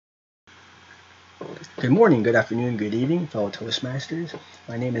Good morning, good afternoon, good evening, fellow Toastmasters.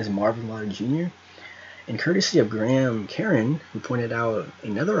 My name is Marvin Wiley Jr. And courtesy of Graham Karen, who pointed out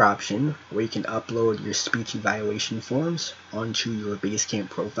another option where you can upload your speech evaluation forms onto your Basecamp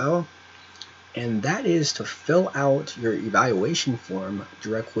profile. And that is to fill out your evaluation form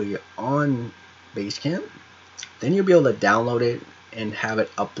directly on Basecamp. Then you'll be able to download it and have it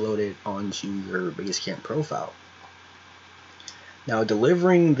uploaded onto your Basecamp profile. Now,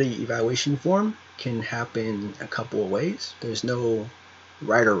 delivering the evaluation form can happen a couple of ways. There's no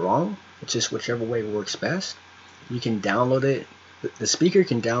right or wrong. It's just whichever way works best. You can download it. The speaker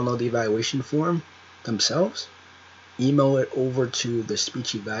can download the evaluation form themselves, email it over to the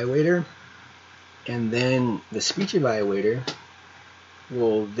speech evaluator, and then the speech evaluator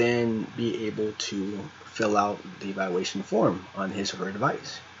will then be able to fill out the evaluation form on his or her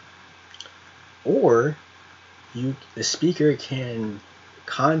device. Or the speaker can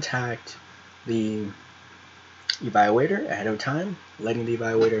contact the evaluator ahead of time, letting the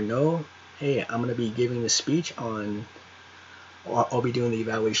evaluator know, hey, I'm going to be giving the speech on, or I'll be doing the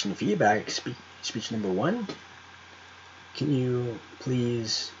evaluation feedback, speech number 1. Can you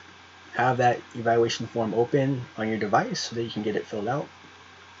please have that evaluation form open on your device so that you can get it filled out?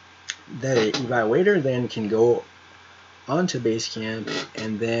 The evaluator then can go onto Basecamp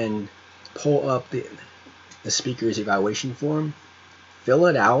and then pull up the speaker's evaluation form, fill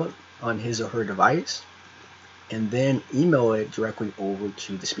it out on his or her device, and then email it directly over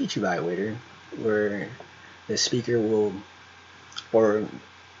to the speech evaluator, where the speaker will, or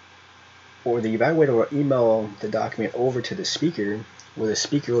the evaluator will email the document over to the speaker, where the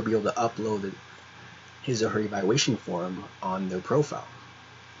speaker will be able to upload his or her evaluation form on their profile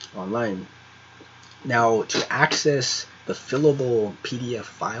online. Now, to access the fillable PDF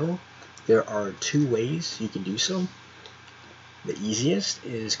file, there are 2 ways you can do so. The easiest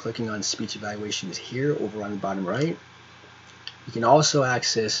is clicking on speech evaluations here over on the bottom right. You can also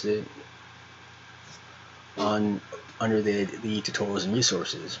access it under the tutorials and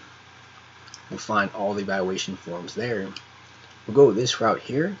resources. You'll find all the evaluation forms there. We'll go this route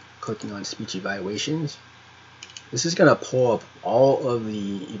here, clicking on speech evaluations. This is going to pull up all of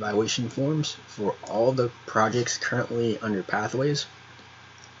the evaluation forms for all the projects currently under Pathways.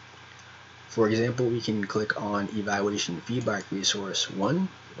 For example, we can click on Evaluation Feedback Resource 1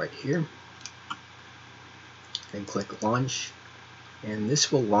 right here, and click Launch, and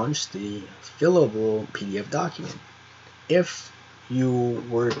this will launch the fillable PDF document. If you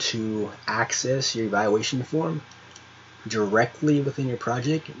were to access your evaluation form directly within your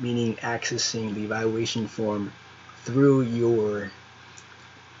project, meaning accessing the evaluation form through your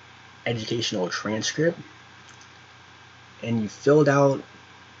educational transcript, and you filled out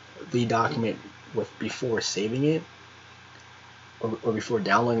the document before saving it or before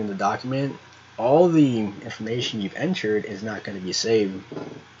downloading the document, all the information you've entered is not going to be saved.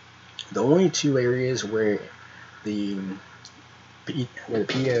 The only 2 areas where the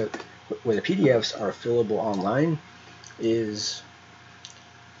PDFs are fillable online is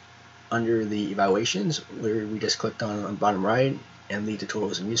under the evaluations, where we just clicked on the bottom right, and the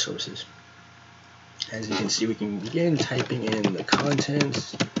tutorials and resources. As you can see, we can begin typing in the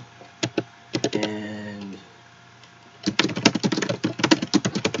contents, and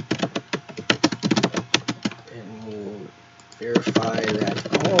we'll verify that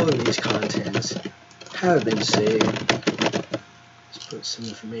all of these contents have been saved. Let's put some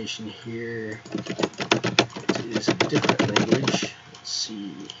information here. It is a different language. Let's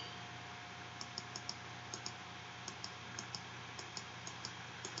see.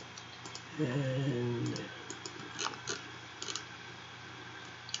 And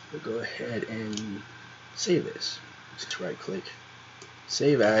we'll go ahead and save this. Just right click,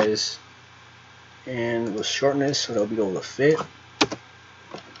 save as, and we'll shorten this so it'll be able to fit.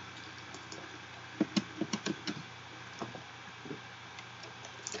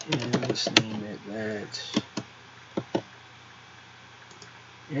 And let's name it that.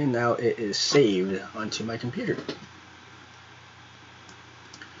 And now it is saved onto my computer.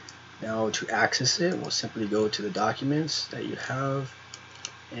 Now, to access it, we'll simply go to the documents that you have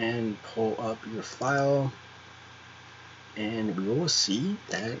and pull up your file, and we will see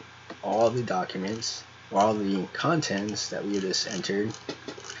that all the documents, all the contents that we just entered,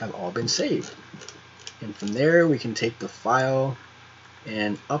 have all been saved. And from there, we can take the file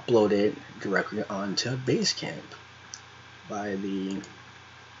and upload it directly onto Basecamp by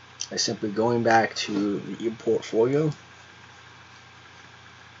simply going back to the ePortfolio,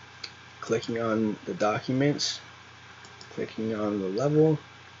 clicking on the documents, clicking on the level,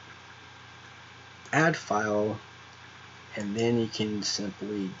 add file, and then you can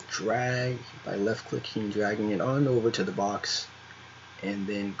simply drag by left clicking, dragging it on over to the box, and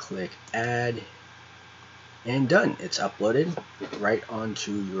then click add, and done. It's uploaded right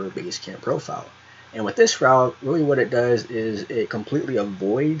onto your Basecamp profile. And with this route, really what it does is it completely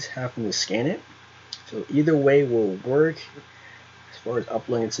avoids having to scan it. So either way will work as far as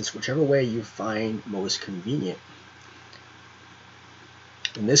uploading. It's whichever way you find most convenient.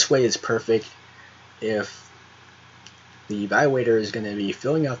 And this way is perfect if the evaluator is going to be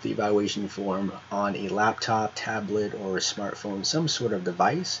filling out the evaluation form on a laptop, tablet, or a smartphone, some sort of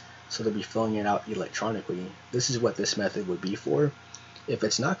device, so they'll be filling it out electronically. This is what this method would be for. If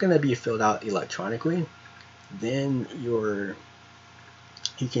it's not going to be filled out electronically, then you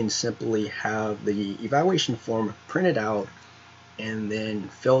can simply have the evaluation form printed out and then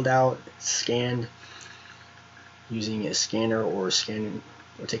filled out, scanned using a scanner, or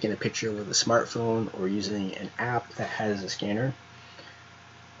taking a picture with a smartphone, or using an app that has a scanner,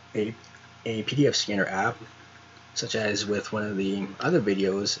 a PDF scanner app, such as with one of the other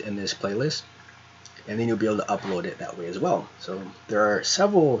videos in this playlist, and then you'll be able to upload it that way as well. So there are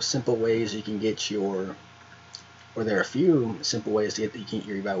several simple ways you can get there are a few simple ways to get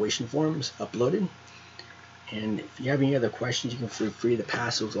your evaluation forms uploaded. And if you have any other questions, you can feel free to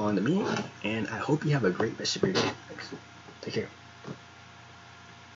pass those on to me, and I hope you have a great rest of your day. Thanks. Take care.